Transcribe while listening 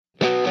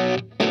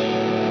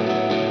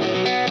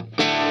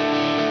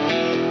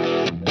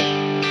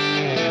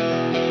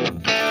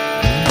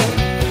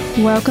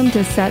Welcome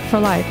to Set for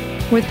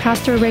Life with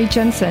Pastor Ray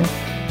Jensen.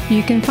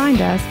 You can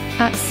find us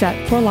at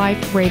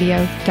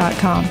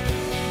setforliferadio.com.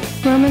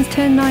 Romans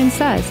 10:9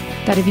 says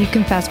that if you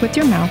confess with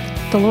your mouth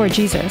the Lord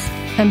Jesus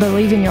and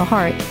believe in your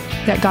heart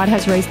that God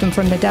has raised him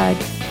from the dead,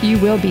 you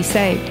will be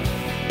saved.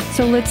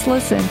 So let's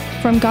listen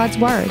from God's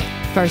Word,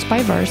 verse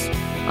by verse,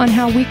 on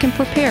how we can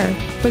prepare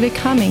for the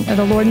coming of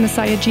the Lord and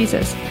Messiah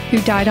Jesus,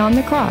 who died on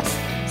the cross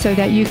so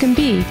that you can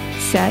be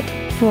set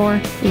for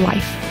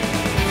life.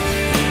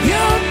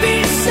 You'll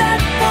be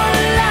set for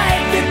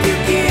life if you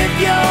give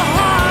your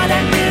heart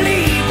and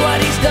believe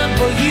what he's done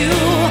for you.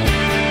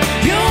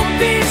 You'll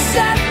be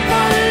set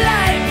for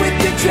life with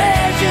your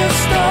treasure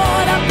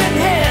stored up in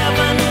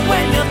heaven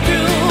when you're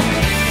through.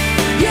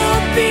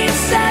 You'll be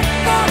set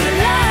for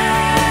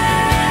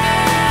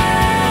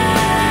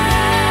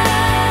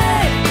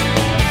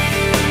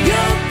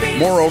life.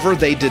 Moreover,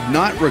 they did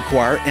not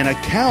require an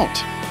account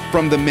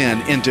from the men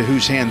into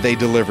whose hand they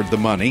delivered the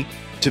money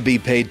to be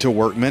paid to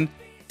workmen,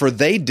 for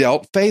they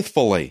dealt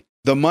faithfully.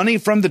 The money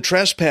from the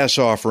trespass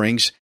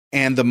offerings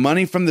and the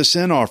money from the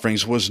sin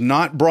offerings was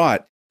not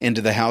brought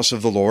into the house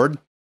of the Lord.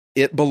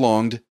 It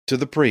belonged to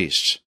the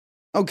priests.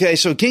 Okay,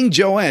 so King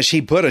Joash, he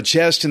put a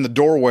chest in the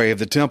doorway of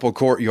the temple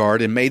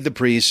courtyard and made the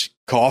priests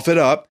cough it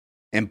up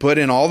and put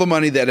in all the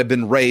money that had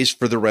been raised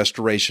for the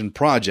restoration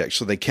project.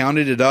 So they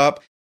counted it up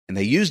and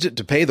they used it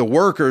to pay the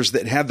workers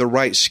that had the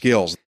right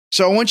skills.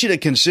 So I want you to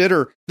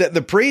consider that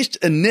the priests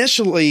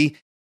initially,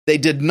 they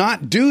did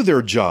not do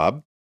their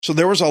job. So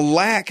there was a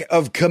lack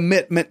of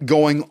commitment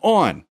going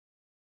on.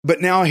 But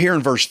now here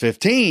in verse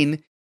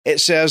 15, it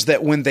says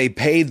that when they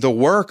paid the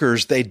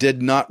workers, they did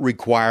not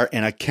require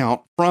an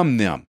account from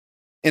them.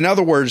 In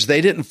other words, they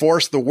didn't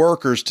force the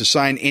workers to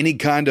sign any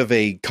kind of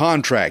a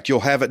contract. You'll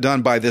have it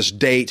done by this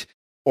date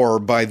or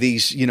by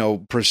these,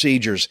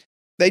 procedures.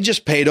 They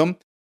just paid them,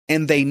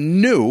 and they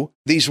knew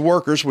these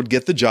workers would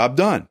get the job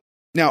done.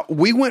 Now,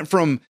 we went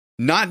from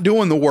not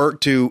doing the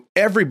work to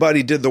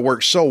everybody did the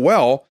work so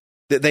well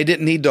that they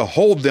didn't need to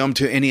hold them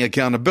to any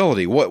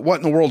accountability. What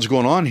in the world's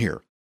going on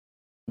here?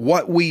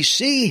 What we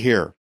see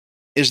here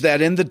is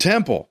that in the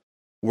temple,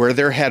 where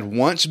there had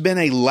once been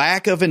a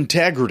lack of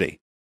integrity,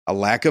 a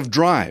lack of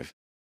drive,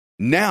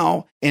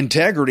 now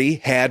integrity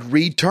had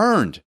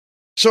returned.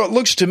 So it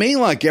looks to me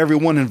like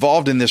everyone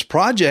involved in this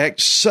project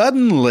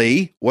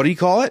suddenly,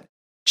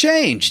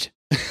 changed.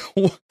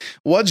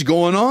 What's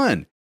going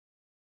on?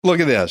 Look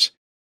at this.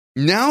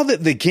 Now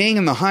that the king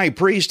and the high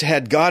priest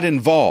had got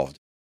involved,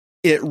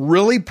 it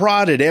really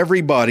prodded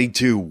everybody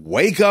to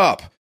wake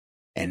up.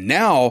 And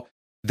now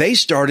they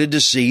started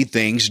to see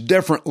things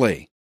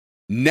differently.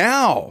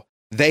 Now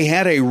they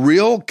had a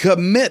real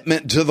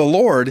commitment to the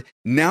Lord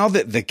now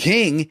that the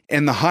king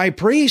and the high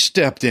priest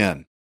stepped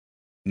in.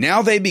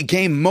 Now they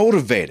became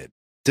motivated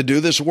to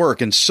do this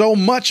work, and so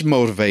much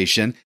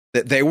motivation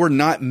that they were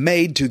not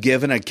made to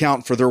give an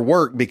account for their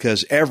work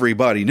because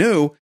everybody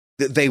knew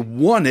that they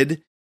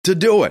wanted to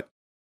do it.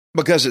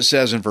 Because it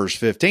says in verse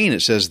 15,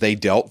 it says they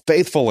dealt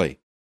faithfully.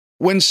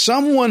 When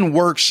someone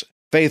works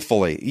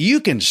faithfully, you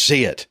can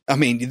see it. I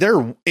mean,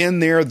 they're in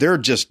there, they're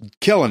just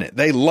killing it.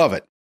 They love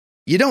it.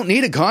 You don't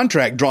need a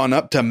contract drawn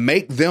up to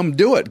make them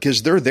do it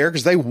because they're there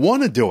because they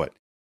want to do it.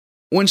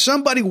 When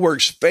somebody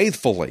works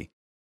faithfully,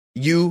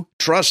 you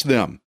trust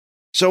them.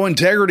 So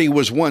integrity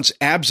was once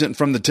absent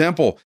from the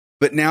temple,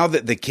 but now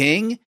that the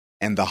king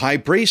and the high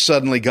priest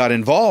suddenly got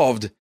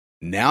involved,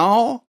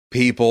 now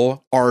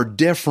people are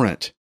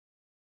different.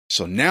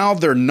 So now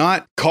they're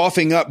not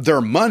coughing up their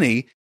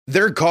money,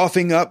 they're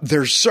coughing up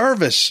their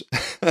service.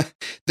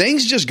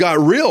 Things just got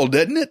real,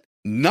 didn't it?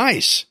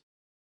 Nice.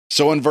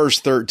 So in verse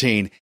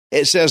 13,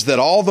 it says that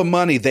all the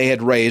money they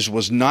had raised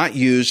was not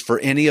used for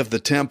any of the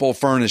temple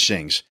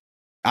furnishings.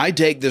 I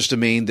take this to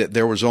mean that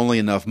there was only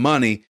enough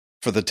money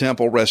for the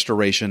temple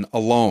restoration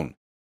alone.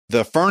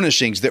 The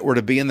furnishings that were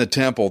to be in the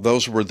temple,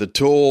 those were the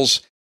tools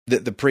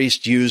that the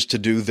priests used to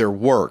do their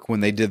work when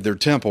they did their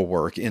temple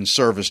work in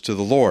service to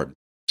the Lord.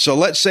 So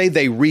let's say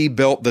they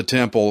rebuilt the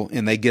temple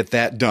and they get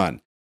that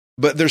done,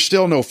 but there's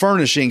still no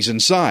furnishings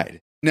inside.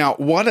 Now,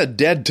 what a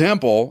dead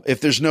temple if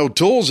there's no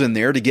tools in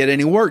there to get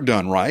any work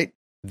done, right?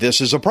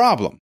 This is a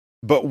problem.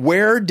 But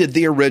where did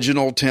the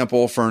original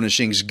temple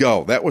furnishings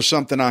go? That was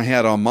something I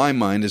had on my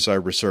mind as I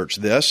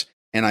researched this,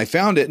 and I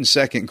found it in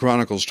 2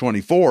 Chronicles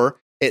 24.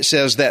 It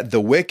says that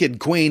the wicked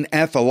queen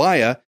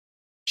Athaliah,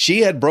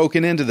 she had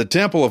broken into the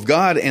temple of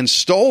God and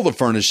stole the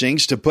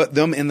furnishings to put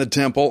them in the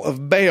temple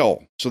of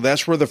Baal. So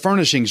that's where the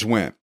furnishings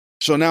went.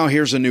 So now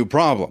here's a new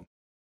problem.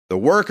 The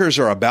workers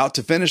are about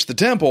to finish the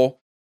temple.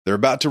 They're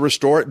about to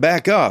restore it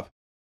back up.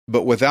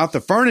 But without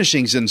the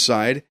furnishings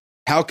inside,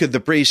 how could the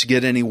priests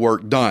get any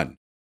work done?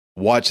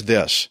 Watch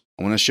this.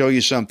 I want to show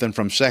you something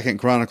from 2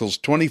 Chronicles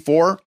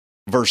 24,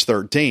 verse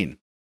 13.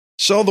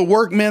 So the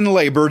workmen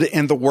labored,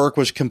 and the work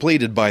was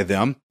completed by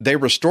them. They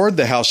restored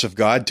the house of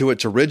God to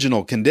its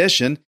original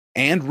condition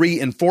and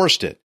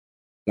reinforced it.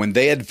 When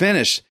they had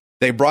finished,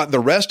 they brought the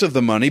rest of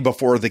the money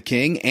before the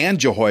king and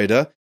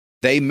Jehoiada.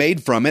 They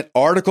made from it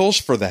articles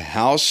for the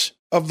house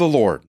of the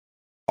Lord,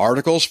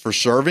 articles for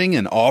serving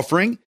and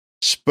offering,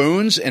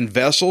 spoons and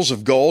vessels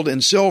of gold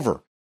and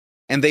silver.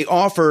 And they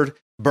offered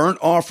burnt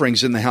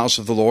offerings in the house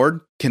of the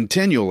Lord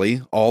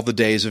continually all the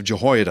days of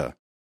Jehoiada.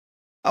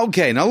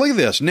 Okay, now look at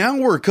this. Now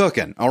we're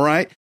cooking, all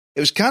right? It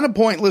was kind of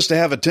pointless to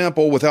have a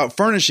temple without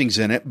furnishings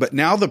in it, but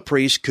now the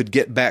priests could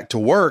get back to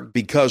work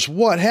because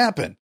what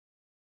happened?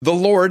 The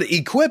Lord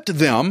equipped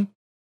them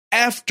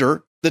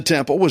after the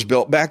temple was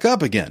built back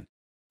up again.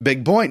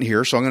 Big point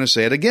here, so I'm going to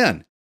say it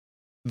again.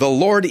 The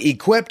Lord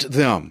equipped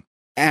them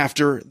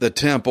after the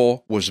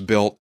temple was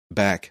built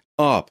back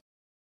up.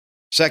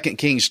 2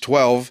 Kings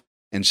 12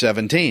 and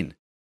 17.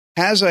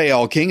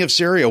 Hazael, king of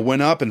Syria,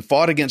 went up and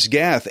fought against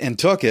Gath and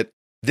took it.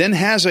 Then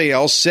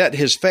Hazael set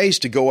his face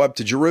to go up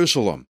to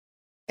Jerusalem.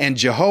 And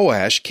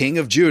Jehoash, king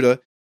of Judah,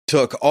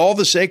 took all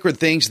the sacred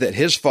things that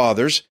his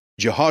fathers,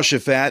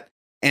 Jehoshaphat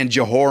and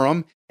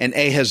Jehoram and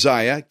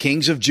Ahaziah,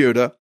 kings of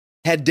Judah,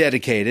 had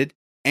dedicated,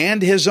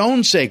 and his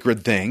own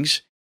sacred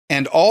things,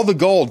 and all the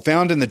gold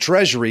found in the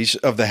treasuries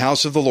of the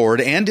house of the Lord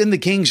and in the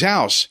king's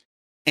house,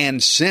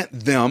 and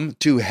sent them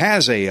to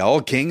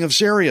Hazael, king of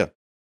Syria.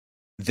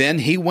 Then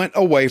he went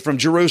away from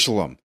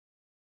Jerusalem.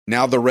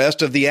 Now the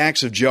rest of the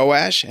acts of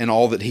Joash and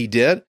all that he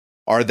did,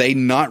 are they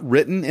not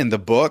written in the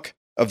book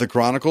of the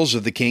Chronicles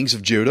of the kings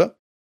of Judah?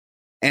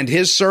 And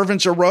his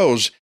servants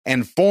arose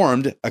and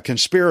formed a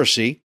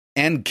conspiracy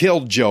and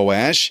killed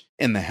Joash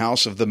in the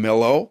house of the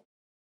Millo,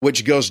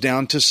 which goes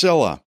down to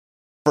Silla.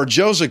 For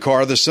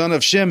Josachar the son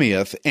of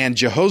Shimeath and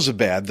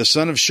Jehozabad the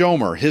son of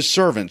Shomer, his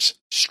servants,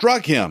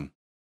 struck him.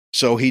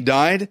 So he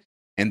died,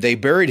 and they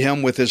buried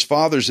him with his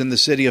fathers in the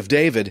city of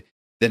David.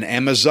 Then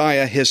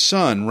Amaziah his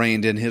son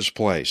reigned in his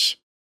place.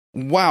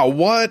 Wow,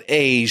 what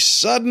a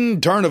sudden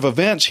turn of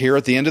events here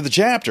at the end of the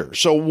chapter.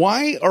 So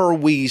why are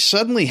we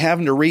suddenly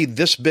having to read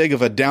this big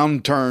of a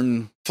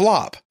downturn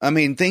flop? I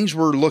mean, things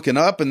were looking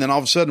up, and then all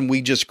of a sudden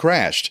we just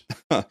crashed.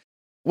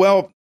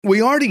 Well,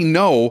 we already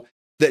know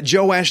that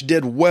Joash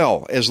did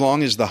well as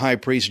long as the high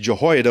priest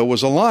Jehoiada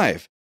was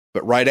alive.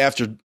 But right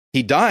after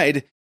he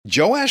died,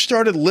 Joash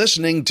started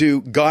listening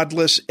to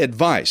godless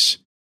advice.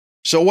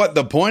 So what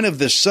the point of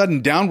this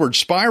sudden downward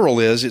spiral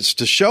is, it's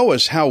to show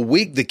us how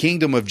weak the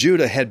kingdom of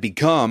Judah had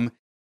become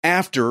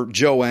after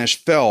Joash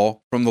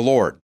fell from the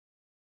Lord.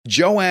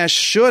 Joash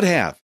should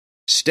have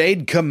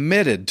stayed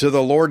committed to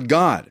the Lord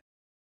God,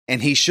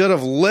 and he should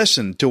have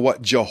listened to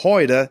what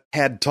Jehoiada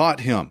had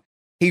taught him.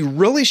 He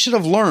really should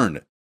have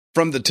learned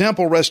from the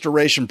temple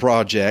restoration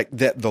project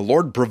that the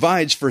Lord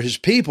provides for his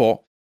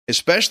people,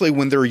 especially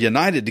when they're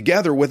united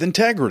together with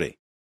integrity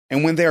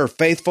and when they are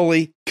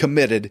faithfully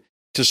committed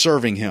to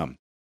serving him.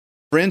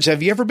 Friends,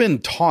 have you ever been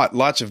taught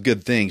lots of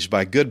good things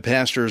by good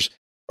pastors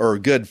or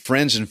good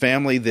friends and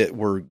family that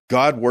were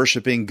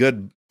God-worshiping,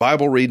 good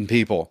Bible-reading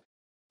people,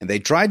 and they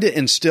tried to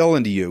instill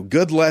into you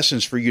good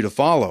lessons for you to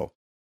follow,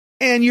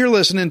 and you're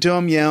listening to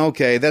them? Yeah,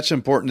 okay, that's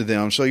important to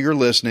them, so you're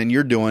listening,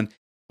 you're doing,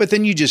 but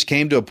then you just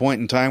came to a point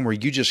in time where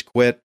you just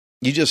quit,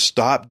 you just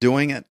stopped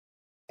doing it,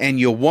 and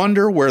you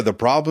wonder where the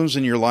problems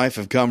in your life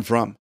have come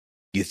from.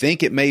 You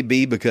think it may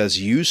be because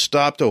you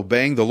stopped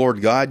obeying the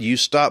Lord God, you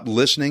stopped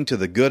listening to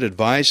the good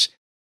advice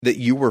that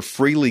you were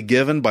freely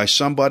given by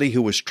somebody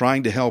who was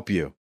trying to help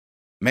you.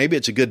 Maybe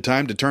it's a good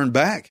time to turn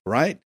back,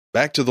 right?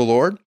 Back to the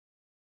Lord.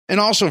 And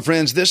also,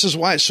 friends, this is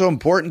why it's so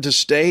important to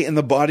stay in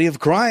the body of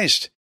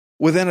Christ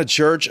within a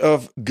church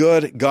of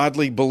good,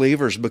 godly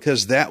believers,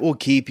 because that will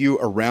keep you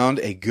around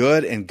a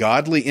good and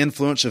godly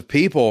influence of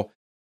people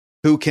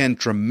who can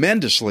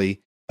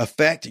tremendously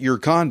affect your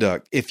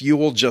conduct if you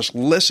will just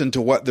listen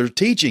to what they're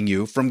teaching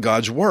you from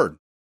God's Word.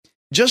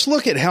 Just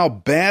look at how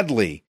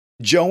badly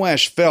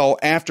Joash fell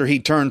after he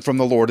turned from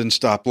the Lord and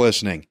stopped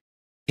listening.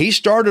 He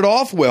started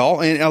off well,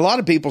 and a lot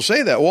of people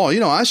say that, well,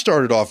 I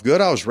started off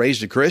good. I was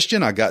raised a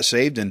Christian. I got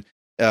saved in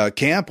church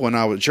camp when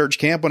I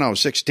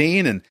was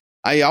 16, and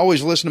I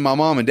always listened to my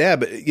mom and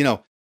dad,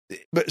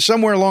 but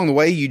somewhere along the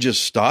way, you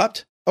just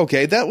stopped.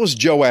 Okay, that was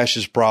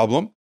Joash's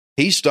problem.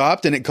 He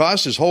stopped, and it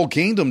caused his whole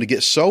kingdom to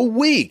get so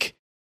weak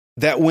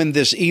that when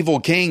this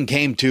evil king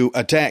came to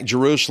attack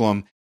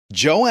Jerusalem,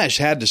 Joash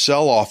had to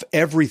sell off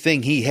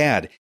everything he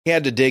had. He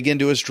had to dig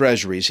into his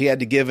treasuries. He had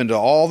to give into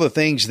all the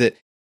things that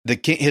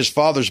his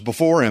fathers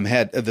before him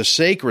had, the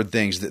sacred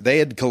things that they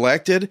had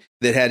collected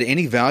that had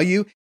any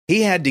value.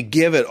 He had to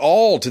give it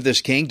all to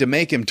this king to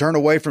make him turn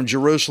away from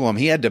Jerusalem.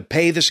 He had to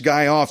pay this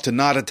guy off to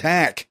not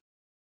attack.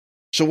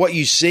 So what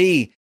you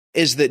see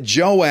is that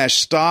Joash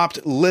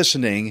stopped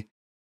listening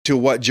to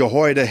what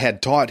Jehoiada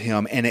had taught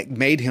him, and it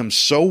made him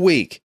so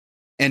weak.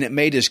 And it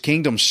made his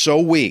kingdom so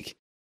weak.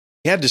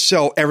 He had to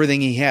sell everything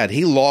he had.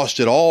 He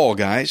lost it all,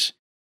 guys.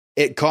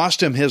 It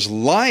cost him his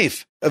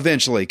life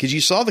eventually, because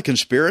you saw the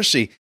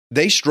conspiracy.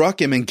 They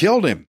struck him and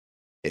killed him.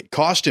 It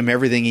cost him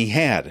everything he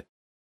had,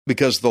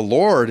 because the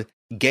Lord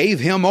gave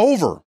him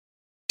over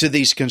to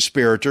these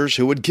conspirators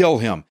who would kill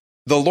him.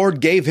 The Lord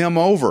gave him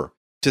over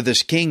to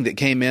this king that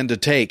came in to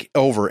take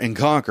over and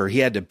conquer. He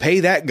had to pay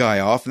that guy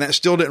off, and that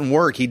still didn't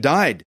work. He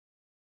died.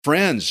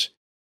 Friends,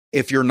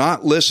 if you're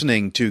not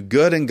listening to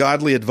good and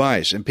godly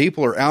advice, and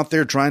people are out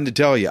there trying to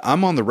tell you,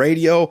 I'm on the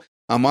radio,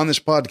 I'm on this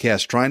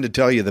podcast trying to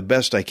tell you the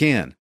best I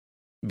can,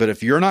 But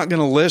if you're not going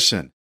to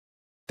listen,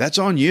 that's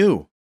on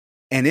you.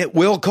 And it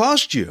will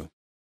cost you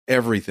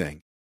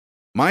everything.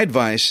 My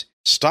advice,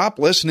 stop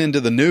listening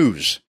to the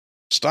news.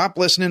 Stop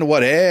listening to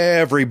what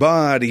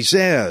everybody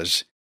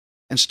says.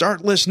 And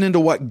start listening to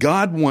what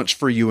God wants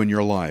for you in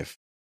your life.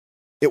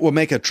 It will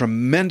make a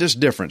tremendous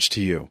difference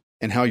to you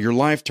and how your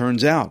life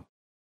turns out.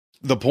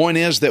 The point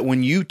is that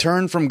when you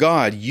turn from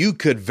God, you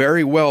could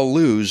very well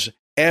lose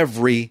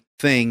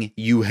everything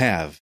you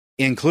have,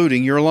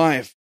 including your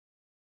life.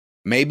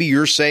 Maybe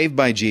you're saved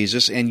by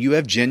Jesus and you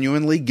have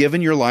genuinely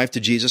given your life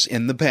to Jesus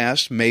in the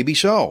past. Maybe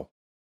so.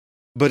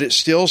 But it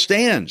still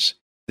stands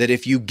that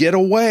if you get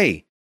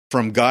away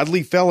from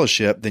godly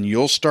fellowship, then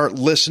you'll start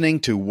listening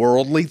to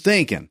worldly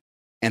thinking.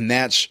 And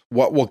that's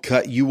what will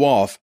cut you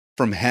off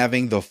from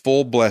having the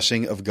full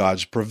blessing of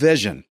God's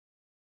provision.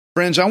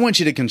 Friends, I want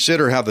you to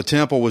consider how the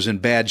temple was in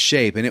bad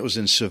shape and it was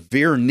in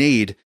severe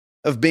need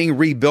of being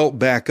rebuilt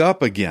back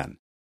up again.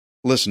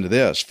 Listen to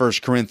this,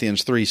 1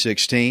 Corinthians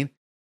 3:16.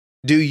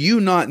 Do you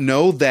not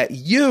know that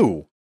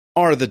you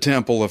are the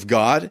temple of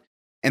God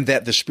and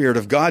that the Spirit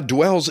of God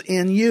dwells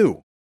in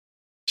you?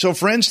 So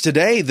friends,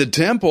 today the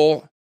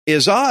temple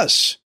is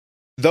us.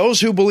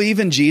 Those who believe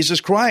in Jesus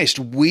Christ,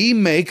 we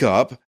make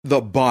up the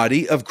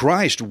body of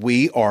Christ.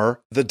 We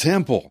are the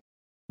temple.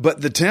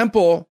 But the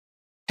temple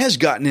has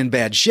gotten in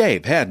bad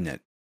shape, hadn't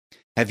it?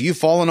 Have you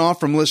fallen off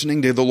from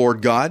listening to the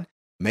Lord God?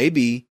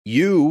 Maybe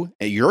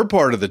your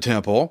part of the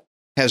temple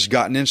has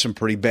gotten in some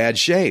pretty bad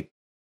shape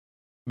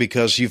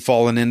because you've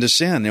fallen into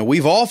sin. Now,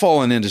 we've all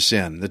fallen into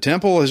sin. The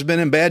temple has been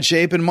in bad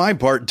shape in my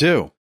part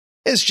too.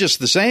 It's just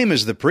the same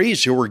as the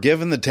priests who were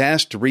given the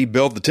task to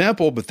rebuild the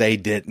temple, but they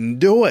didn't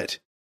do it.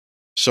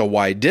 So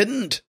why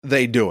didn't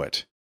they do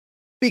it?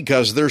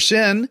 Because their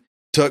sin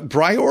took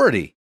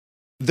priority.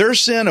 Their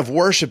sin of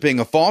worshiping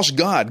a false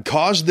god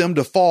caused them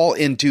to fall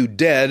into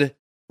dead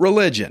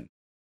religion.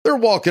 They're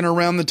walking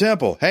around the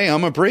temple. Hey,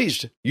 I'm a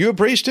priest. You a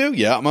priest too?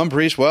 Yeah, I'm a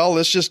priest. Well,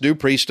 let's just do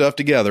priest stuff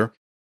together.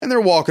 And they're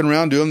walking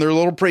around doing their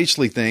little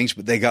priestly things,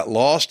 but they got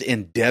lost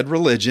in dead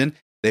religion.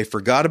 They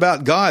forgot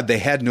about God. They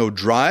had no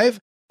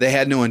drive. They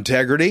had no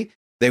integrity.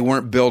 They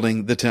weren't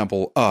building the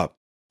temple up.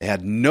 They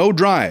had no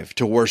drive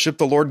to worship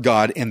the Lord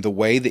God in the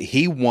way that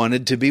He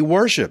wanted to be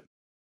worshiped.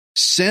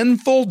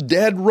 Sinful,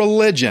 dead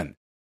religion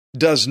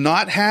does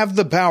not have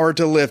the power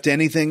to lift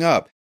anything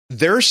up.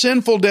 Their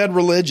sinful, dead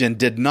religion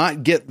did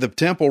not get the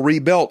temple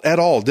rebuilt at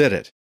all, did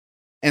it?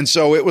 And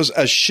so it was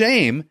a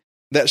shame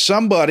that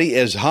somebody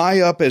as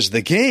high up as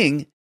the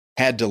king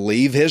had to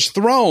leave his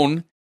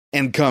throne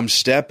and come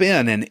step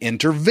in and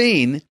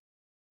intervene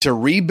to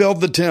rebuild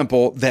the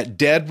temple that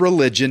dead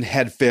religion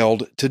had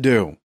failed to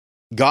do.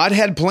 God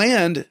had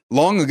planned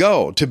long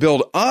ago to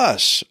build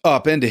us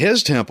up into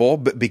His temple,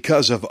 but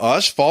because of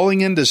us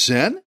falling into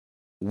sin,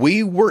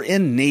 we were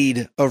in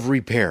need of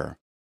repair.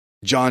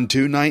 John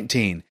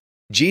 2:19,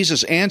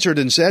 Jesus answered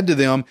and said to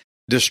them,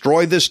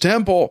 destroy this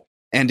temple,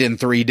 and in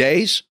 3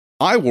 days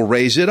I will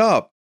raise it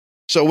up.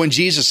 So when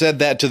Jesus said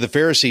that to the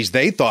Pharisees,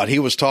 they thought He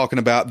was talking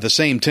about the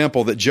same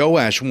temple that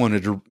Joash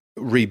wanted to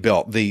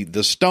rebuild,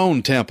 the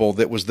stone temple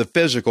that was the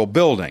physical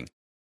building.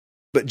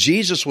 But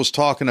Jesus was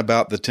talking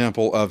about the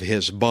temple of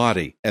His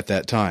body at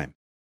that time.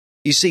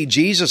 You see,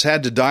 Jesus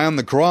had to die on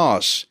the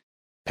cross,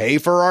 pay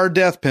for our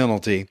death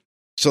penalty,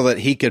 so that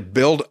He could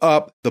build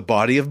up the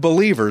body of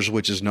believers,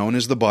 which is known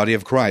as the body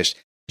of Christ.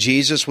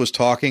 Jesus was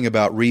talking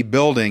about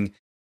rebuilding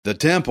the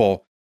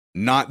temple,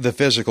 not the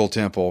physical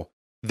temple,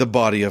 the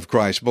body of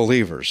Christ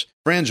believers.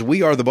 Friends,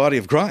 we are the body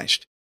of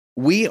Christ.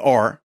 We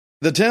are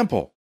the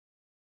temple.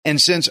 And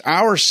since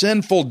our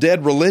sinful,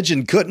 dead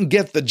religion couldn't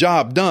get the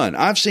job done,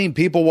 I've seen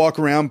people walk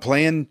around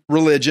playing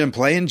religion,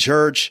 playing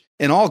church,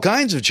 in all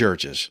kinds of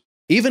churches,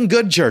 even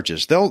good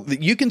churches.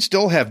 You can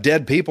still have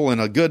dead people in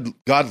a good,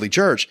 godly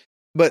church,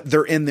 but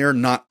they're in there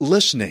not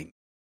listening,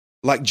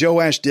 like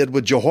Joash did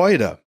with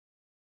Jehoiada.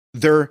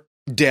 They're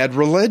dead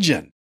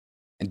religion,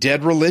 and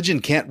dead religion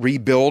can't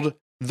rebuild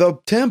the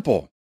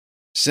temple.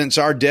 Since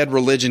our dead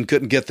religion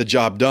couldn't get the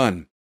job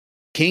done,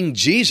 King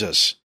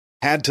Jesus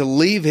had to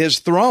leave His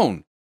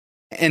throne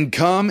and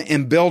come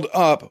and build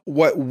up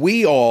what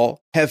we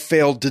all have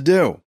failed to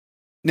do.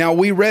 Now,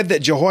 we read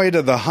that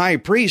Jehoiada the high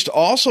priest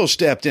also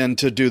stepped in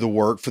to do the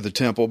work for the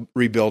temple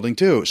rebuilding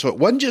too. So it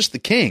wasn't just the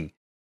king,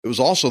 it was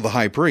also the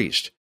high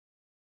priest.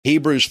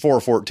 Hebrews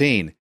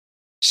 4:14,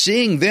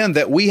 seeing then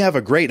that we have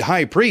a great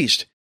high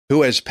priest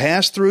who has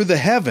passed through the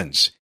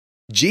heavens,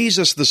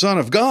 Jesus the Son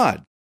of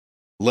God,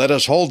 let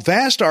us hold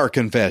fast our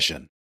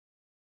confession.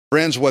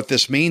 Friends, what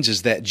this means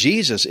is that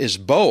Jesus is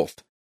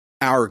both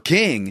our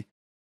king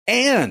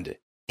and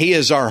He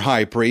is our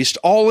high priest,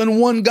 all in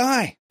one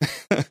guy.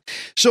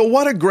 So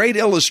what a great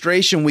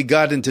illustration we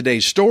got in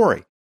today's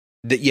story,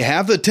 that you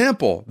have the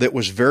temple that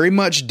was very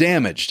much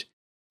damaged.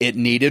 It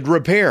needed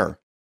repair,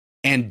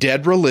 and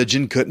dead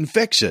religion couldn't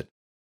fix it.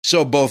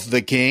 So both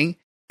the king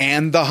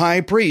and the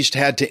high priest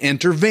had to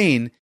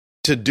intervene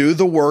to do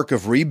the work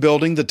of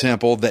rebuilding the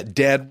temple that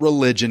dead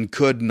religion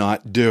could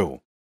not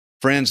do.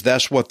 Friends,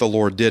 that's what the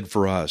Lord did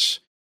for us.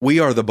 We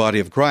are the body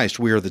of Christ.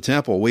 We are the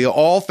temple. We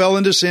all fell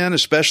into sin,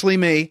 especially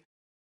me.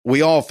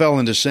 We all fell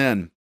into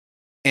sin.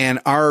 And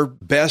our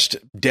best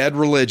dead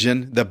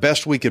religion, the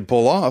best we could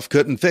pull off,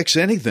 couldn't fix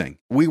anything.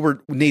 We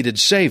needed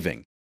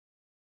saving.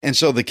 And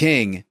so the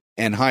king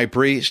and high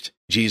priest,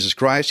 Jesus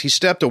Christ, he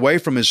stepped away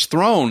from his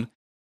throne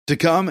to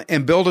come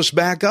and build us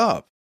back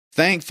up.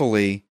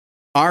 Thankfully,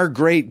 our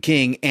great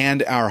king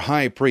and our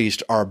high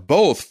priest are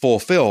both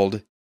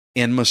fulfilled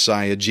in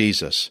Messiah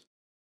Jesus.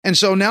 And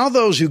so now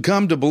those who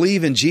come to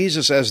believe in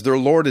Jesus as their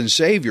Lord and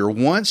Savior,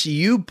 once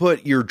you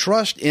put your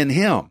trust in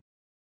him,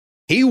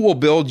 he will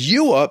build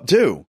you up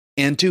too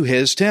into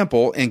his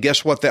temple. And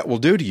guess what that will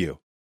do to you?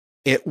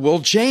 It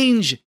will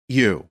change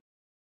you.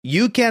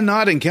 You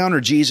cannot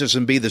encounter Jesus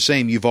and be the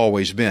same you've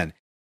always been.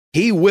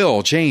 He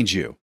will change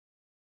you.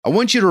 I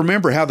want you to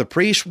remember how the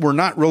priests were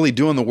not really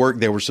doing the work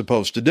they were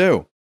supposed to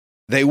do.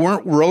 They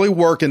weren't really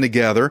working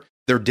together.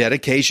 Their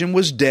dedication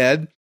was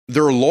dead.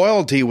 Their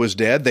loyalty was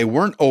dead. They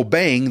weren't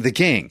obeying the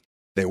king.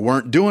 They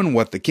weren't doing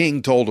what the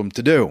king told them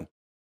to do.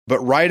 But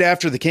right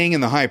after the king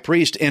and the high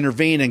priest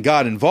intervened and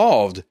got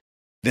involved,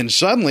 then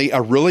suddenly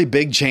a really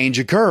big change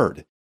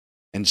occurred.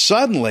 And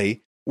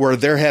suddenly, where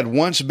there had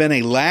once been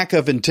a lack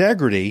of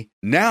integrity,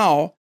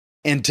 now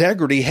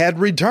integrity had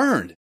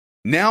returned.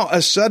 Now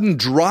a sudden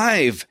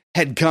drive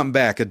had come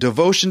back. A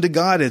devotion to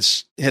God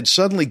had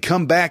suddenly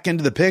come back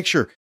into the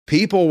picture.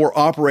 People were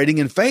operating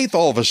in faith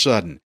all of a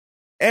sudden.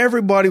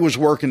 Everybody was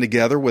working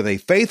together with a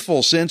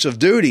faithful sense of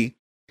duty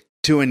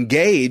to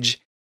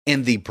engage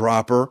in the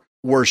proper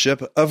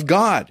worship of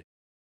God.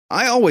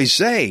 I always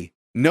say,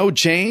 no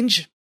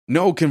change,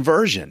 no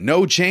conversion.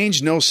 No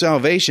change, no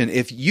salvation.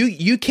 If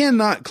you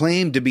cannot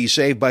claim to be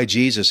saved by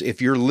Jesus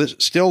if you're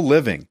still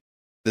living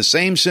the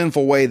same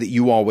sinful way that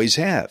you always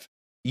have.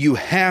 You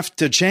have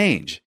to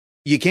change.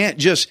 You can't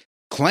just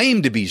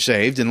claim to be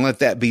saved and let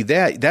that be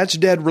that. That's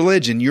dead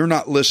religion. You're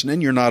not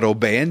listening. You're not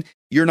obeying.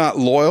 You're not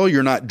loyal.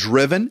 You're not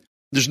driven.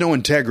 There's no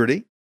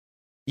integrity.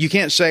 You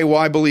can't say, well,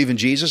 I believe in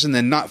Jesus and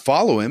then not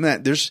follow him.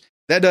 That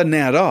doesn't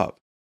add up.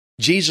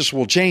 Jesus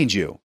will change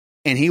you,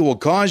 and he will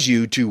cause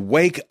you to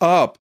wake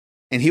up,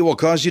 and he will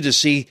cause you to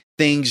see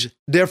things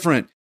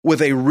different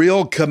with a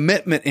real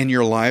commitment in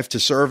your life to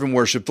serve and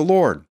worship the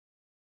Lord.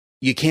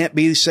 You can't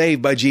be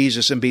saved by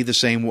Jesus and be the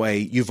same way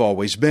you've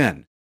always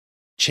been.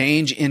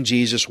 Change in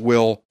Jesus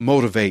will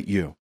motivate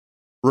you.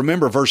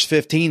 Remember, verse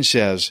 15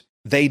 says,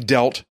 they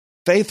dealt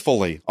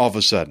faithfully all of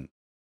a sudden.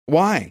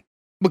 Why?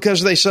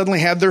 Because they suddenly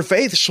had their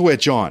faith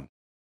switch on.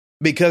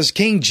 Because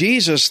King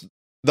Jesus,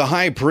 the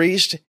high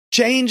priest,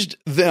 changed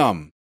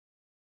them.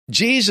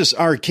 Jesus,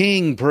 our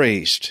king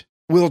priest,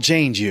 will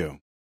change you.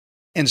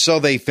 And so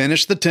they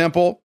finished the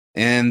temple,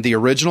 and the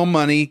original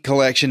money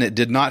collection, it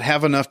did not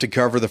have enough to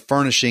cover the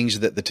furnishings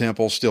that the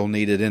temple still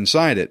needed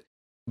inside it.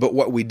 But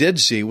what we did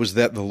see was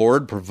that the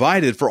Lord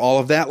provided for all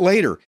of that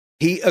later.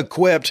 He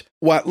equipped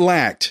what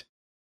lacked.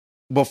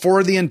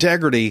 Before the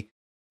integrity,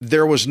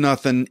 there was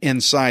nothing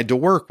inside to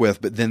work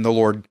with, but then the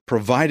Lord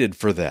provided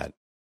for that.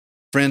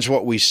 Friends,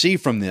 what we see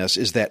from this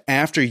is that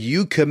after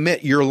you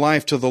commit your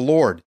life to the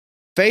Lord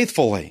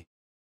faithfully,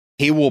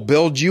 he will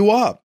build you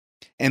up.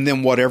 And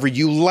then whatever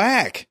you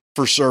lack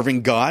for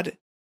serving God,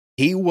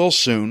 he will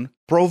soon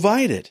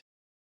provide it.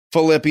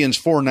 Philippians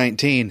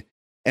 4:19,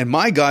 and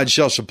my God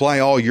shall supply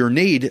all your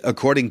need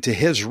according to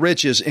his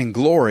riches in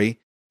glory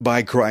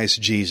by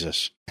Christ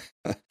Jesus.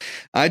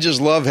 I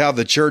just love how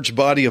the church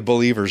body of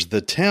believers,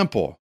 the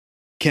temple,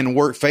 can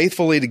work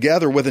faithfully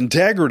together with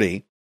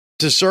integrity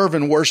to serve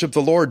and worship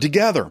the Lord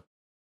together.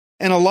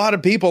 And a lot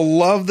of people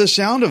love the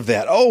sound of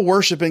that. Oh,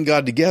 worshiping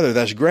God together,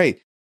 that's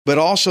great. But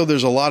also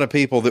there's a lot of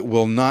people that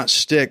will not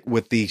stick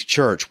with the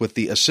church, with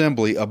the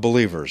assembly of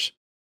believers.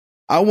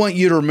 I want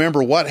you to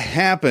remember what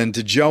happened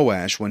to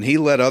Joash when he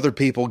let other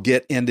people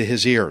get into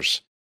his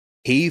ears.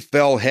 He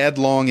fell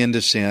headlong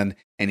into sin,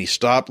 and he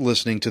stopped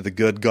listening to the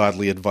good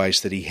godly advice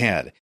that he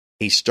had.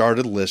 He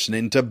started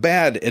listening to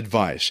bad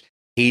advice.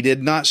 He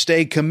did not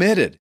stay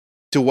committed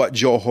to what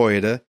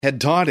Jehoiada had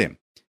taught him.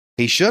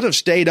 He should have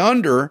stayed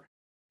under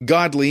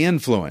godly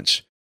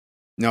influence.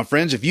 Now,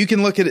 friends, if you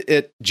can look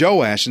at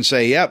Joash and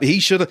say, yep, he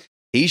should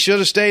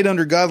have stayed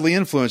under godly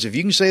influence, if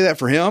you can say that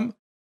for him,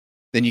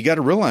 then you got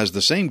to realize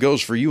the same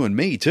goes for you and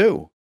me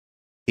too.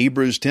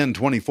 Hebrews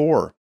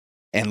 10:24,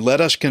 and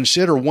let us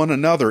consider one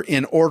another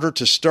in order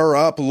to stir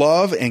up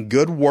love and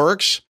good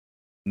works,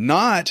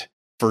 not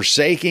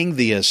forsaking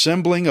the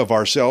assembling of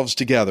ourselves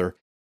together,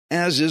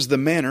 as is the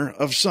manner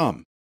of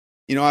some.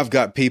 You know, I've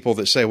got people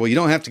that say, well, you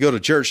don't have to go to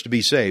church to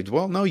be saved.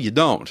 Well, no, you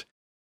don't.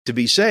 To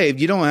be saved,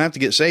 you don't have to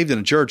get saved in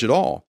a church at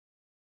all.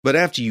 But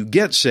after you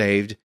get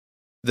saved,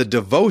 the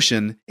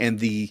devotion and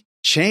the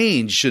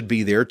change should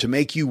be there to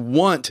make you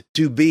want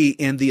to be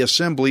in the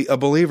assembly of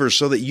believers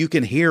so that you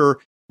can hear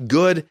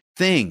good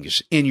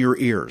things in your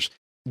ears,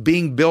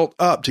 being built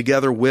up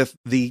together with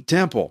the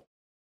temple.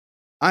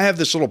 I have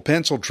this little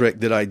pencil trick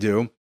that I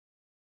do.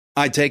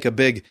 I take a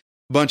big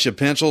bunch of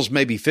pencils,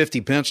 maybe 50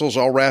 pencils,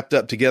 all wrapped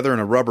up together in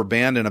a rubber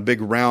band and a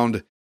big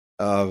round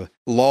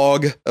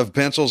log of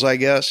pencils, I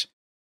guess.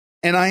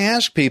 And I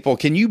ask people,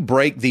 can you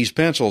break these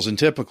pencils? And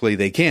typically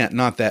they can't,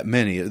 not that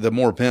many. The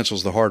more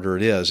pencils, the harder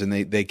it is, and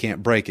they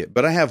can't break it.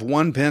 But I have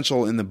one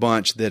pencil in the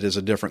bunch that is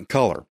a different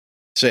color.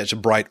 Say it's a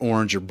bright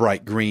orange or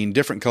bright green,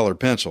 different color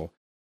pencil.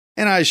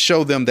 And I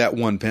show them that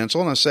one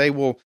pencil, and I say,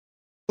 well,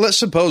 let's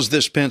suppose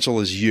this pencil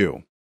is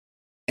you.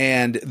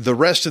 And the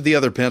rest of the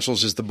other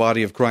pencils is the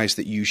body of Christ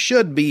that you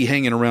should be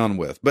hanging around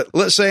with. But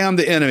let's say I'm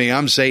the enemy,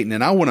 I'm Satan,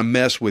 and I want to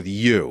mess with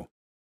you.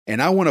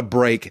 And I want to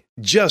break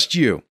just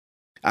you.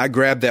 I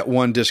grab that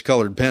one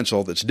discolored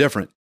pencil that's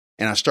different,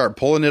 and I start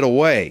pulling it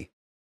away.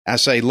 I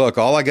say, look,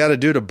 all I got to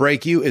do to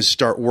break you is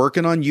start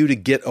working on you to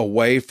get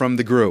away from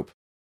the group.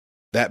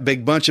 That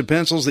big bunch of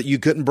pencils that you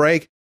couldn't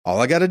break,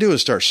 all I got to do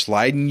is start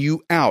sliding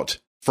you out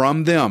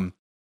from them.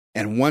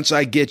 And once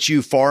I get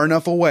you far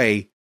enough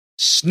away,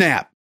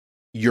 snap,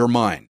 you're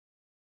mine.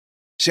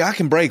 See, I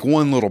can break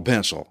one little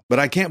pencil, but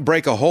I can't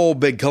break a whole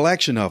big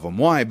collection of them.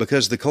 Why?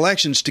 Because the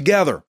collections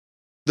together,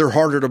 they're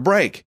harder to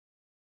break.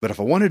 But if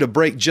I wanted to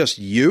break just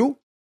you,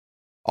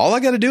 all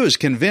I got to do is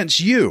convince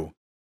you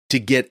to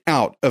get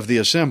out of the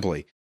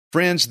assembly.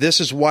 Friends,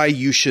 this is why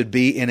you should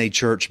be in a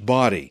church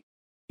body.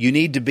 You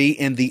need to be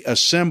in the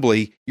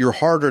assembly. You're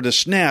harder to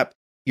snap.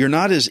 You're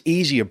not as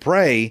easy a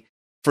prey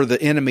for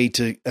the enemy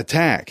to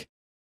attack.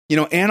 You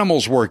know,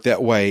 animals work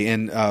that way,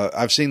 and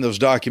I've seen those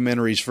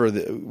documentaries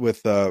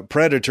with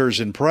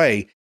predators and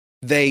prey.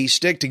 They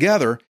stick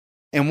together,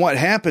 and what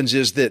happens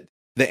is that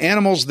the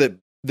animals that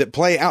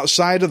play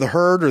outside of the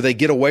herd or they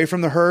get away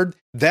from the herd,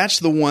 that's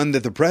the one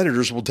that the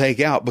predators will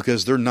take out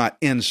because they're not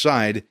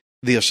inside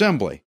the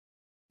assembly.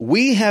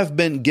 We have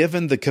been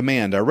given the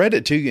command. I read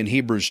it to you in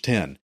Hebrews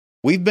 10.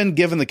 We've been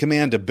given the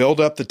command to build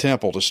up the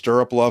temple, to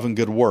stir up love and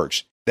good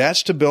works.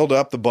 That's to build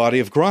up the body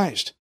of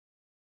Christ.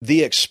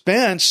 The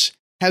expense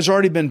has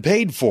already been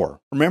paid for.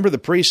 Remember, the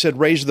priest said,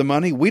 raise the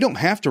money. We don't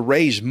have to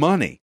raise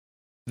money.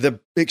 The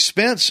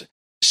expense,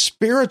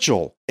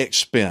 spiritual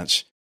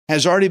expense,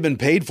 has already been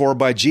paid for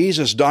by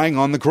Jesus dying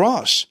on the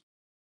cross.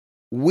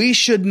 We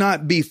should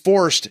not be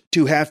forced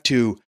to have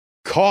to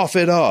cough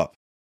it up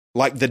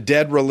like the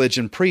dead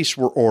religion priests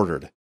were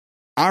ordered.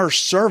 Our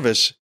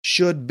service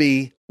should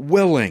be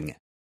willing.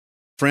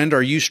 Friend,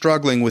 are you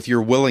struggling with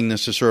your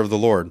willingness to serve the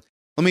Lord?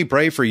 Let me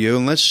pray for you,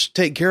 and let's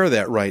take care of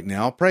that right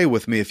now. Pray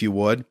with me if you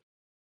would.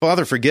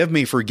 Father, forgive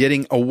me for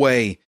getting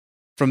away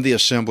from the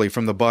assembly,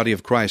 from the body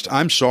of Christ.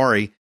 I'm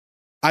sorry.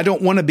 I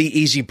don't want to be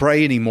easy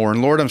prey anymore.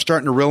 And Lord, I'm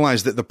starting to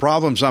realize that the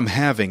problems I'm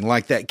having,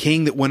 like that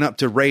king that went up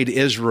to raid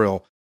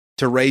Israel,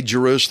 to raid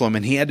Jerusalem,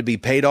 and he had to be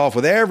paid off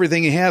with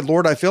everything he had.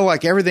 Lord, I feel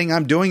like everything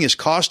I'm doing is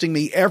costing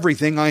me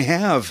everything I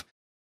have.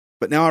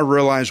 But now I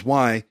realize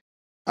why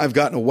I've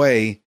gotten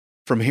away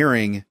from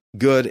hearing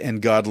good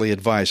and godly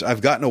advice.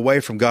 I've gotten away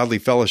from godly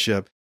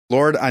fellowship.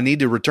 Lord, I need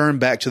to return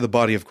back to the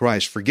body of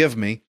Christ. Forgive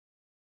me.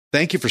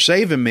 Thank you for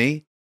saving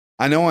me.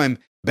 I know I'm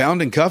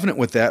bound in covenant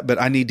with that,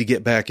 but I need to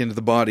get back into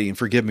the body, and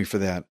forgive me for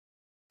that.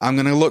 I'm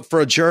going to look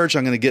for a church.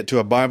 I'm going to get to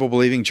a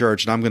Bible-believing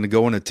church, and I'm going to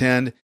go and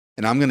attend,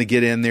 and I'm going to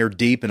get in there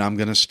deep, and I'm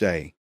going to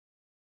stay.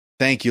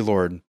 Thank you,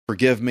 Lord.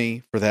 Forgive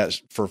me for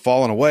that, for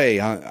falling away.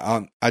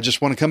 I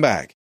just want to come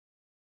back.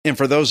 And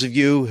for those of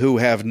you who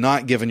have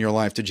not given your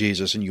life to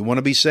Jesus and you want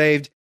to be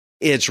saved,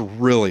 it's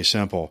really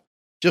simple.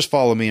 Just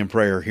follow me in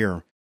prayer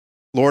here.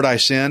 Lord, I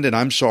sinned, and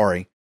I'm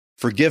sorry.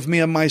 Forgive me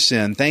of my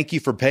sin. Thank you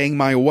for paying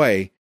my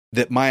way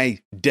that my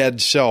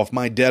dead self,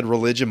 my dead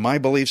religion, my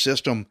belief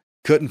system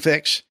couldn't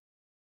fix.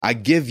 I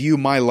give you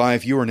my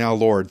life. You are now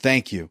Lord.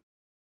 Thank you.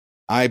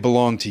 I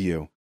belong to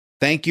you.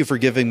 Thank you for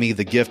giving me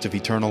the gift of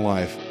eternal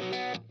life.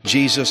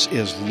 Jesus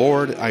is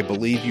Lord. I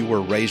believe you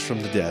were raised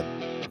from the dead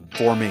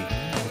for me.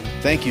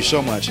 Thank you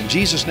so much. In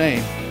Jesus'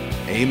 name,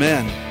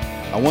 amen.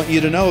 I want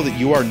you to know that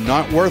you are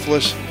not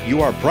worthless.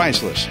 You are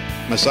priceless.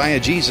 Messiah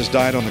Jesus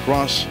died on the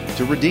cross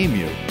to redeem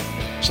you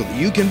so that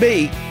you can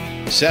be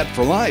set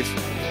for life.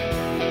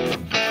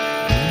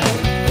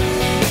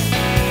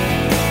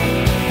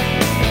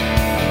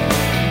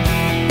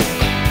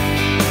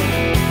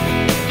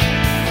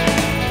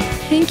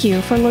 Thank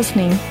you for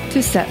listening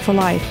to Set for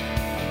Life.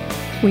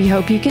 We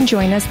hope you can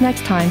join us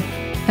next time,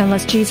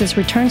 unless Jesus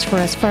returns for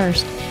us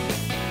first.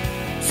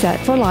 Set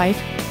for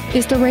Life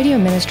is the radio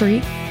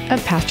ministry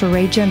of Pastor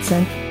Ray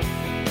Jensen.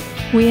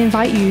 We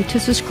invite you to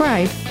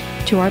subscribe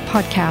to our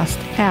podcast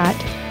at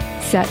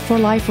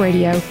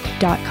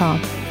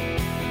setforliferadio.com.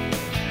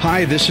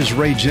 Hi, this is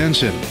Ray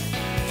Jensen.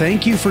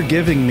 Thank you for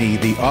giving me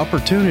the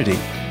opportunity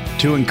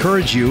to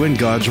encourage you in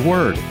God's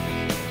Word.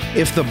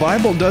 If the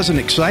Bible doesn't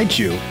excite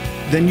you,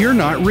 then you're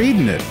not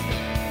reading it.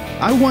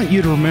 I want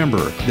you to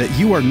remember that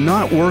you are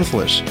not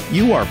worthless.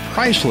 You are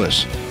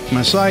priceless.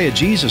 Messiah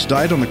Jesus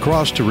died on the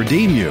cross to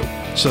redeem you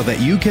so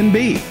that you can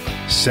be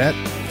set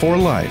for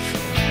life.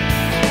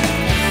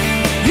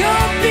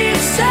 You'll be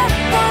set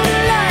for